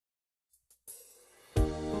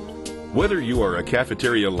Whether you are a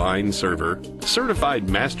cafeteria line server, certified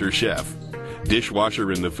master chef,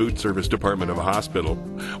 dishwasher in the food service department of a hospital,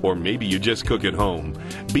 or maybe you just cook at home,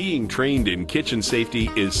 being trained in kitchen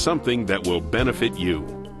safety is something that will benefit you.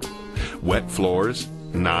 Wet floors,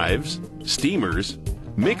 knives, steamers,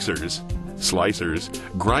 mixers, slicers,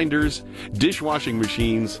 grinders, dishwashing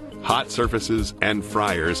machines, hot surfaces, and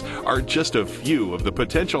fryers are just a few of the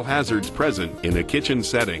potential hazards present in a kitchen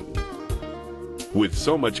setting. With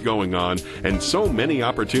so much going on and so many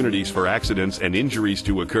opportunities for accidents and injuries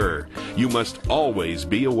to occur, you must always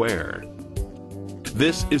be aware.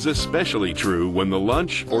 This is especially true when the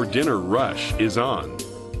lunch or dinner rush is on.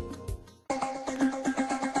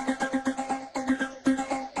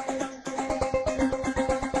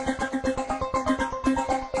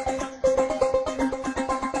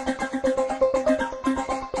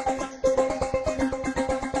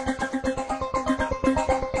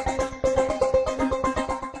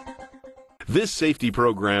 This safety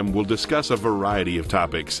program will discuss a variety of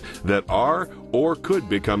topics that are or could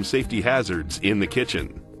become safety hazards in the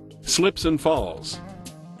kitchen. Slips and falls,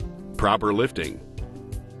 proper lifting,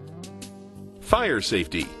 fire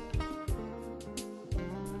safety,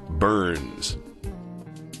 burns,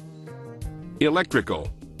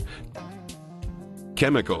 electrical,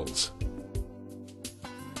 chemicals,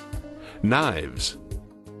 knives,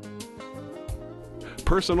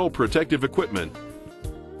 personal protective equipment,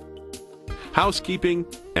 housekeeping,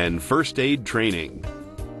 and first aid training.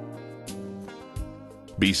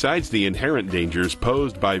 Besides the inherent dangers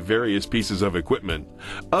posed by various pieces of equipment,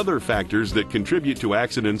 other factors that contribute to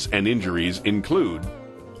accidents and injuries include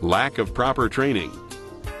lack of proper training,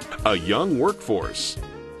 a young workforce.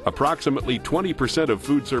 Approximately 20% of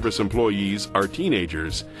food service employees are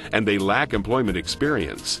teenagers and they lack employment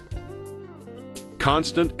experience.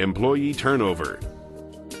 Constant employee turnover.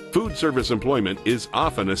 Food service employment is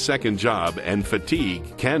often a second job and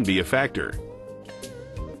fatigue can be a factor.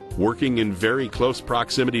 Working in very close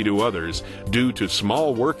proximity to others due to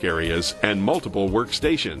small work areas and multiple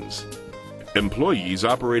workstations. Employees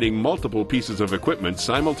operating multiple pieces of equipment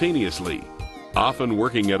simultaneously, often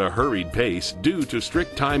working at a hurried pace due to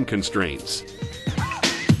strict time constraints.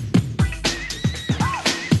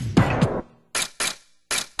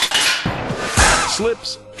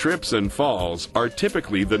 Slips, trips, and falls are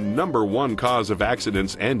typically the #1 cause of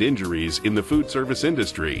accidents and injuries in the food service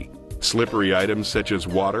industry. Slippery items such as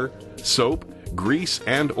water, soap, grease,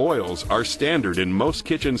 and oils are standard in most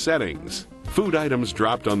kitchen settings. Food items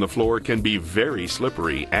dropped on the floor can be very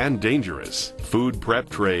slippery and dangerous. Food prep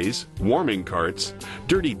trays, warming carts,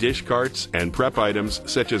 dirty dish carts, and prep items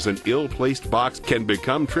such as an ill-placed box can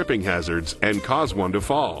become tripping hazards and cause one to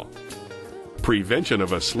fall. Prevention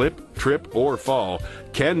of a slip, trip, or fall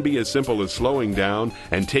can be as simple as slowing down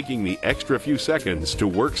and taking the extra few seconds to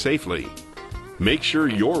work safely. Make sure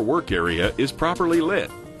your work area is properly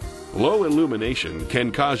lit. Low illumination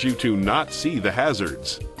can cause you to not see the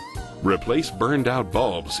hazards. Replace burned out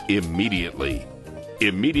bulbs immediately.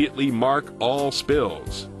 Immediately mark all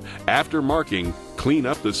spills. After marking, clean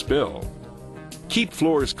up the spill. Keep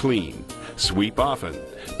floors clean. Sweep often.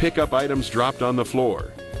 Pick up items dropped on the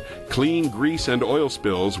floor. Clean grease and oil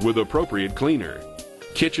spills with appropriate cleaner.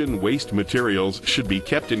 Kitchen waste materials should be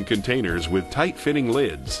kept in containers with tight-fitting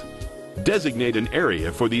lids. Designate an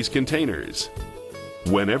area for these containers.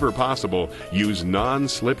 Whenever possible, use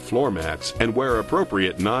non-slip floor mats and wear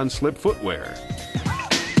appropriate non-slip footwear.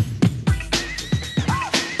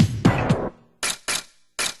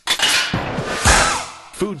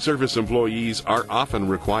 Food service employees are often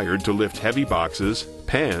required to lift heavy boxes,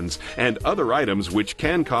 pans, and other items which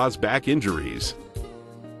can cause back injuries.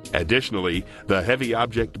 Additionally, the heavy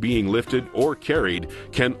object being lifted or carried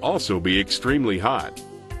can also be extremely hot.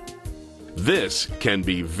 This can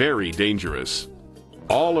be very dangerous.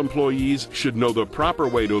 All employees should know the proper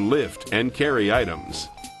way to lift and carry items.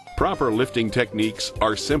 Proper lifting techniques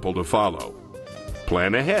are simple to follow.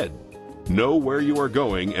 Plan ahead. Know where you are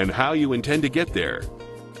going and how you intend to get there.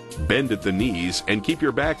 Bend at the knees and keep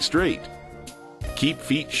your back straight. Keep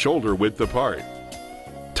feet shoulder width apart.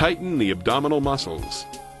 Tighten the abdominal muscles.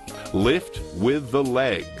 Lift with the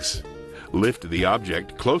legs. Lift the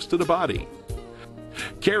object close to the body.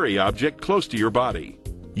 Carry object close to your body.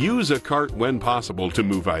 Use a cart when possible to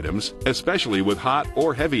move items, especially with hot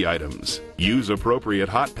or heavy items. Use appropriate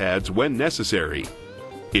hot pads when necessary.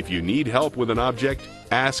 If you need help with an object,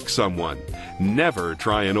 ask someone. Never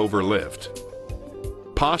try and overlift.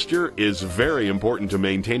 Posture is very important to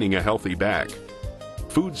maintaining a healthy back.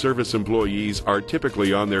 Food service employees are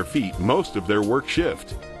typically on their feet most of their work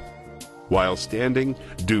shift. While standing,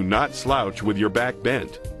 do not slouch with your back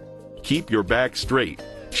bent. Keep your back straight.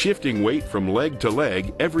 shifting weight from leg to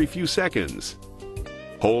leg every few seconds.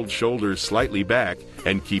 Hold shoulders slightly back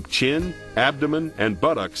and keep chin, abdomen, and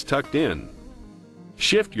buttocks tucked in.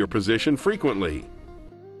 Shift your position frequently.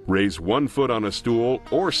 Raise one foot on a stool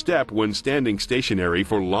or step when standing stationary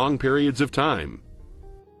for long periods of time.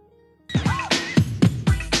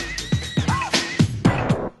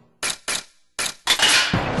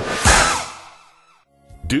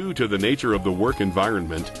 Due to the nature of the work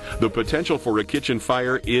environment, the potential for a kitchen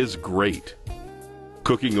fire is great.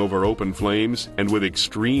 Cooking over open flames and with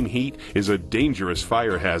extreme heat is a dangerous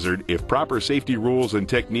fire hazard if proper safety rules and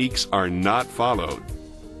techniques are not followed.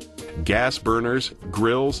 Gas burners,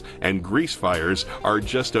 grills, and grease fires are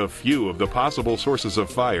just a few of the possible sources of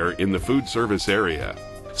fire in the food service area.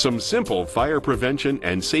 Some simple fire prevention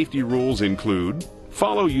and safety rules include: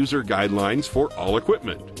 follow user guidelines for all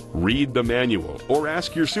equipment. Read the manual or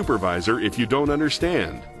ask your supervisor if you don't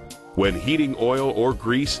understand. When heating oil or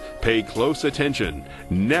grease, pay close attention.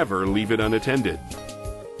 Never leave it unattended.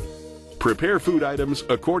 Prepare food items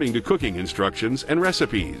according to cooking instructions and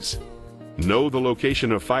recipes. Know the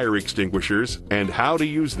location of fire extinguishers and how to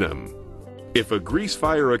use them. If a grease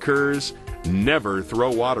fire occurs, never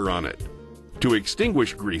throw water on it. To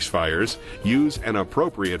extinguish grease fires, use an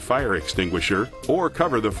appropriate fire extinguisher or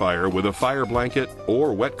cover the fire with a fire blanket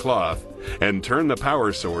or wet cloth and turn the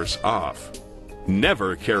power source off.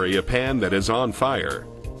 Never carry a pan that is on fire.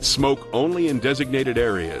 Smoke only in designated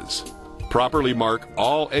areas. Properly mark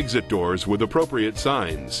all exit doors with appropriate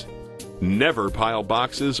signs. Never pile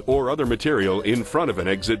boxes or other material in front of an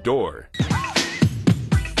exit door.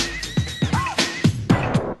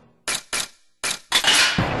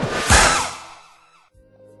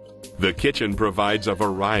 The kitchen provides a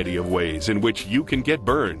variety of ways in which you can get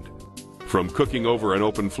burned. From cooking over an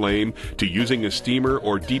open flame to using a steamer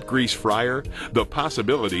or deep grease fryer, the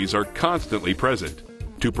possibilities are constantly present.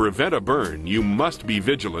 To prevent a burn, you must be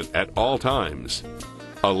vigilant at all times.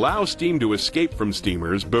 Allow steam to escape from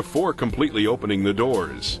steamers before completely opening the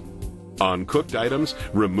doors. On cooked items,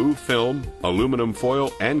 remove film, aluminum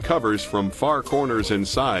foil, and covers from far corners and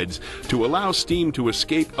sides to allow steam to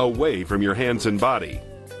escape away from your hands and body.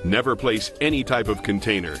 Never place any type of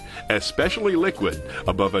container, especially liquid,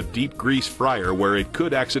 above a deep grease fryer where it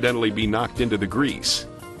could accidentally be knocked into the grease.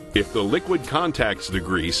 If the liquid contacts the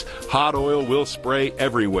grease, hot oil will spray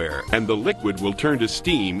everywhere and the liquid will turn to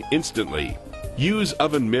steam instantly. Use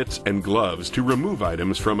oven mitts and gloves to remove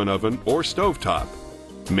items from an oven or stovetop.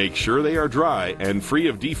 Make sure they are dry and free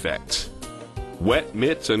of defects. Wet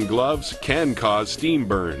mitts and gloves can cause steam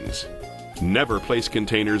burns. Never place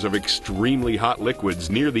containers of extremely hot liquids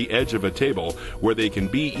near the edge of a table where they can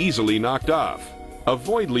be easily knocked off.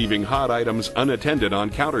 Avoid leaving hot items unattended on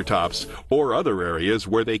countertops or other areas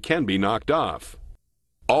where they can be knocked off.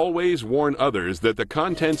 Always warn others that the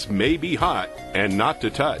contents may be hot and not to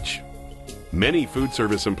touch. Many food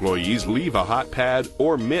service employees leave a hot pad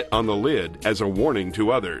or mitt on the lid as a warning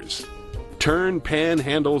to others. Turn pan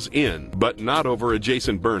handles in, but not over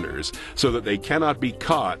adjacent burners, so that they cannot be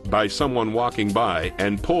caught by someone walking by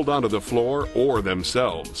and pulled onto the floor or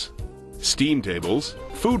themselves. Steam tables,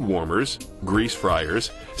 food warmers, grease fryers,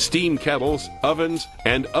 steam kettles, ovens,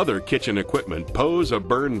 and other kitchen equipment pose a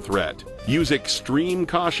burn threat. Use extreme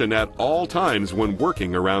caution at all times when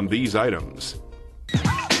working around these items.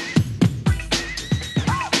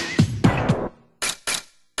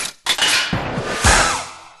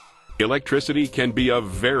 Electricity can be a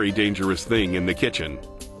very dangerous thing in the kitchen.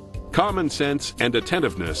 Common sense and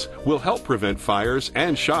attentiveness will help prevent fires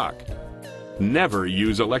and shock. Never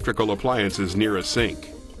use electrical appliances near a sink.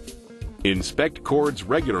 Inspect cords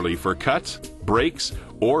regularly for cuts, breaks,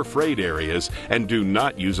 or frayed areas, and do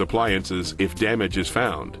not use appliances if damage is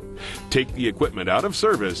found. Take the equipment out of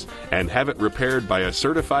service and have it repaired by a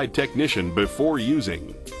certified technician before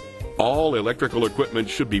using. All electrical equipment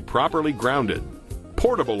should be properly grounded.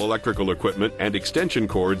 Portable electrical equipment and extension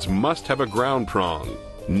cords must have a ground prong.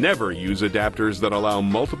 Never use adapters that allow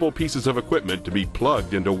multiple pieces of equipment to be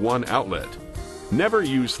plugged into one outlet. Never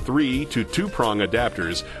use 3 to 2-prong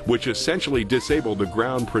adapters, which essentially disable the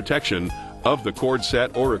ground protection of the cord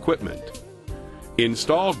set or equipment.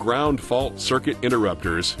 Install ground fault circuit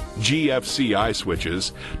interrupters, GFCI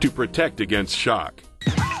switches, to protect against shock.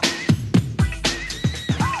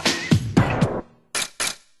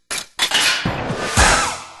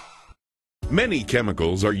 Many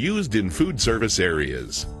chemicals are used in food service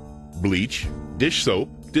areas. Bleach, dish soap,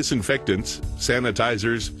 disinfectants,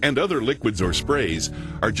 sanitizers, and other liquids or sprays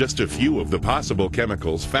are just a few of the possible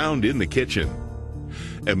chemicals found in the kitchen.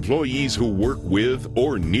 Employees who work with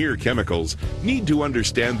or near chemicals need to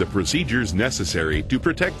understand the procedures necessary to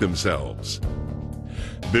protect themselves.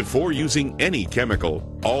 Before using any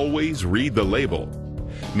chemical, always read the label.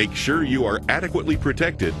 Make sure you are adequately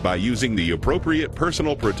protected by using the appropriate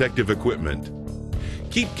personal protective equipment.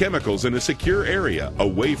 Keep chemicals in a secure area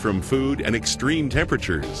away from food and extreme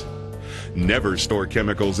temperatures. Never store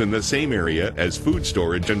chemicals in the same area as food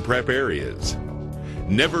storage and prep areas.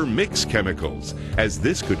 Never mix chemicals, as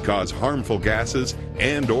this could cause harmful gases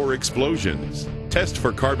and/or explosions. Test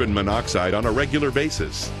for carbon monoxide on a regular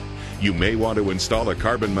basis. You may want to install a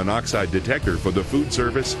carbon monoxide detector for the food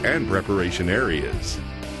service and preparation areas.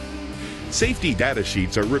 Safety data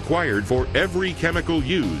sheets are required for every chemical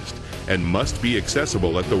used and must be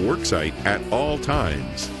accessible at the worksite at all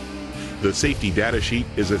times. The safety data sheet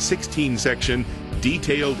is a 16-section,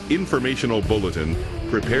 detailed informational bulletin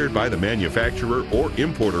prepared by the manufacturer or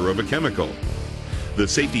importer of a chemical. The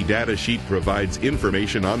safety data sheet provides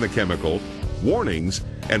information on the chemical, warnings,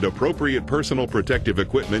 and appropriate personal protective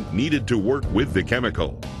equipment needed to work with the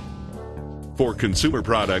chemical. For consumer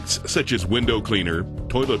products such as window cleaner,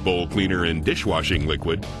 toilet bowl cleaner, and dishwashing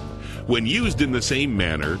liquid, when used in the same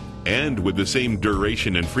manner and with the same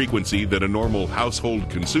duration and frequency that a normal household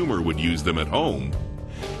consumer would use them at home,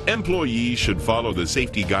 employees should follow the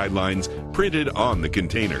safety guidelines printed on the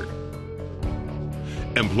container.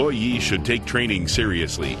 Employees should take training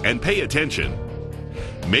seriously and pay attention.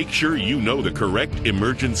 Make sure you know the correct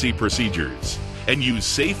emergency procedures and use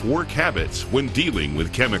safe work habits when dealing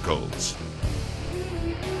with chemicals.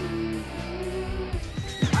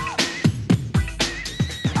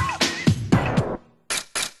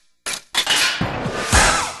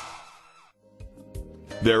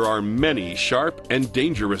 There are many sharp and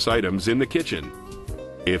dangerous items in the kitchen.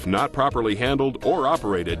 If not properly handled or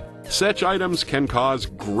operated, such items can cause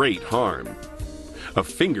great harm. A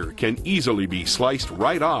finger can easily be sliced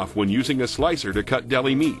right off when using a slicer to cut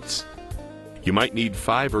deli meats. You might need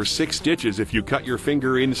 5 or 6 stitches if you cut your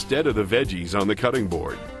finger instead of the veggies on the cutting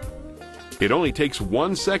board. It only takes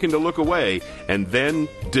 1 second to look away, and then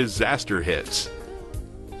disaster hits.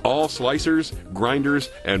 All slicers, grinders,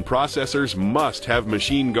 and processors must have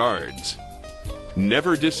machine guards.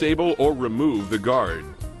 Never disable or remove the guard.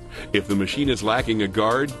 If the machine is lacking a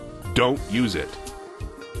guard, don't use it.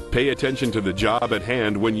 Pay attention to the job at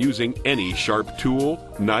hand when using any sharp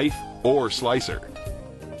tool, knife, or slicer.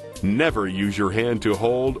 Never use your hand to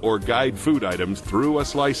hold or guide food items through a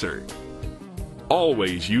slicer.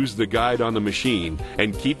 Always use the guide on the machine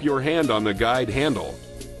and keep your hand on the guide handle.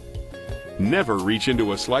 Never reach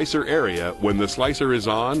into a slicer area when the slicer is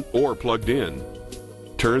on or plugged in.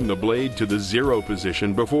 Turn the blade to the 0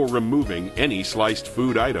 position before removing any sliced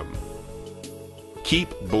food item. Keep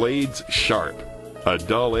blades sharp. A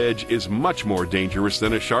dull edge is much more dangerous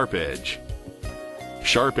than a sharp edge.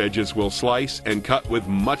 Sharp edges will slice and cut with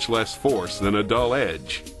much less force than a dull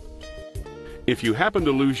edge. If you happen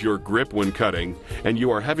to lose your grip when cutting and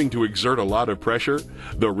you are having to exert a lot of pressure,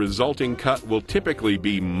 the resulting cut will typically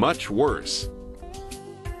be much worse.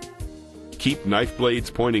 Keep knife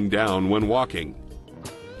blades pointing down when walking.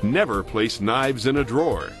 Never place knives in a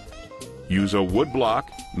drawer. Use a wood block,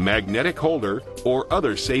 magnetic holder, or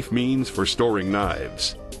other safe means for storing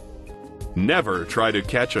knives. Never try to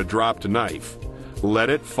catch a dropped knife. Let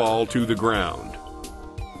it fall to the ground.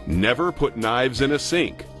 Never put knives in a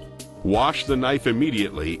sink. Wash the knife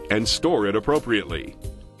immediately and store it appropriately.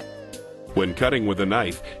 When cutting with a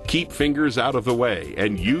knife, keep fingers out of the way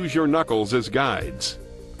and use your knuckles as guides.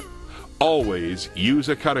 Always use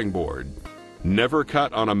a cutting board. Never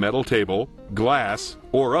cut on a metal table, glass,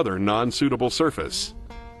 or other non-suitable surface.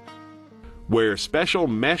 Wear special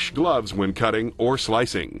mesh gloves when cutting or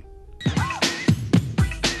slicing.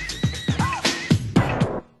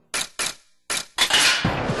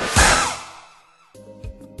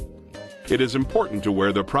 It is important to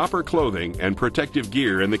wear the proper clothing and protective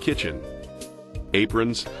gear in the kitchen.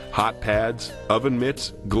 Aprons, hot pads, oven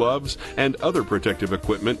mitts, gloves, and other protective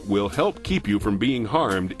equipment will help keep you from being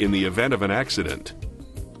harmed in the event of an accident.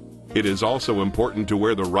 It is also important to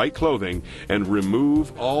wear the right clothing and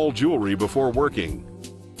remove all jewelry before working.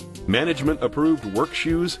 Management-approved work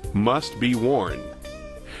shoes must be worn.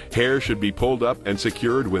 Hair should be pulled up and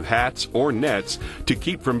secured with hats or nets to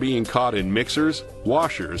keep from being caught in mixers,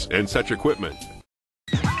 washers, and such equipment.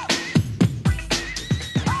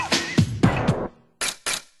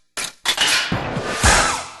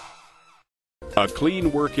 A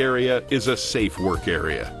clean work area is a safe work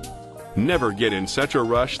area. Never get in such a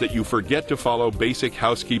rush that you forget to follow basic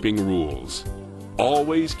housekeeping rules.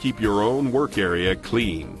 Always keep your own work area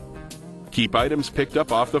clean. Keep items picked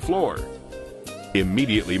up off the floor.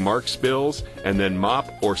 Immediately mark spills and then mop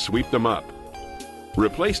or sweep them up.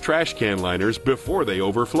 Replace trash can liners before they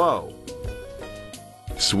overflow.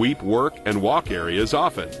 Sweep work and walk areas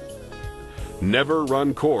often. Never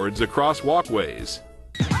run cords across walkways.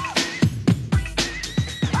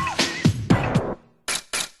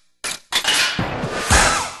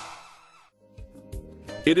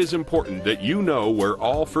 It is important that you know where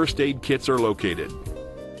all first aid kits are located.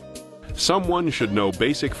 Someone should know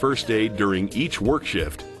basic first aid during each work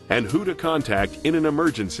shift and who to contact in an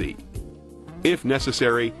emergency. If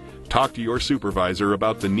necessary, talk to your supervisor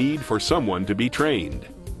about the need for someone to be trained.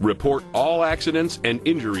 Report all accidents and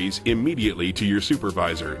injuries immediately to your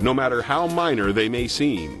supervisor, no matter how minor they may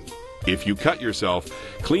seem. If you cut yourself,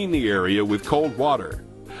 clean the area with cold water.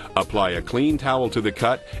 Apply a clean towel to the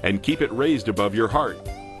cut and keep it raised above your heart.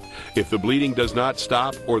 If the bleeding does not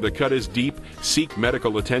stop or the cut is deep, seek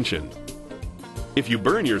medical attention. If you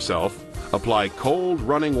burn yourself, apply cold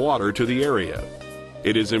running water to the area.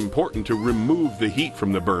 It is important to remove the heat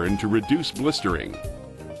from the burn to reduce blistering.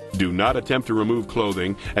 Do not attempt to remove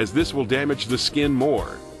clothing, as this will damage the skin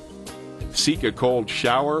more. Seek a cold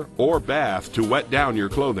shower or bath to wet down your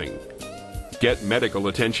clothing. Get medical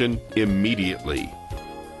attention immediately.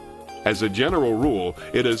 As a general rule,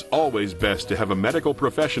 it is always best to have a medical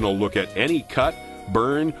professional look at any cut,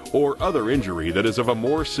 burn, or other injury that is of a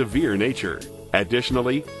more severe nature.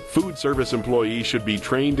 Additionally, food service employees should be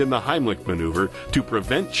trained in the Heimlich maneuver to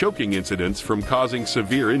prevent choking incidents from causing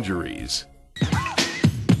severe injuries.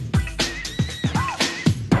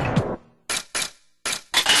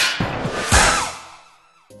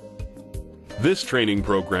 This training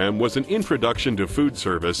program was an introduction to food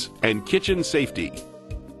service and kitchen safety.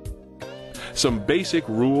 Some basic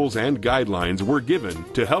rules and guidelines were given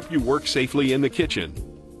to help you work safely in the kitchen.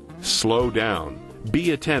 Slow down,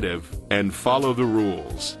 be attentive, and follow the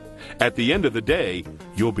rules. At the end of the day,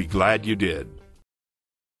 you'll be glad you did.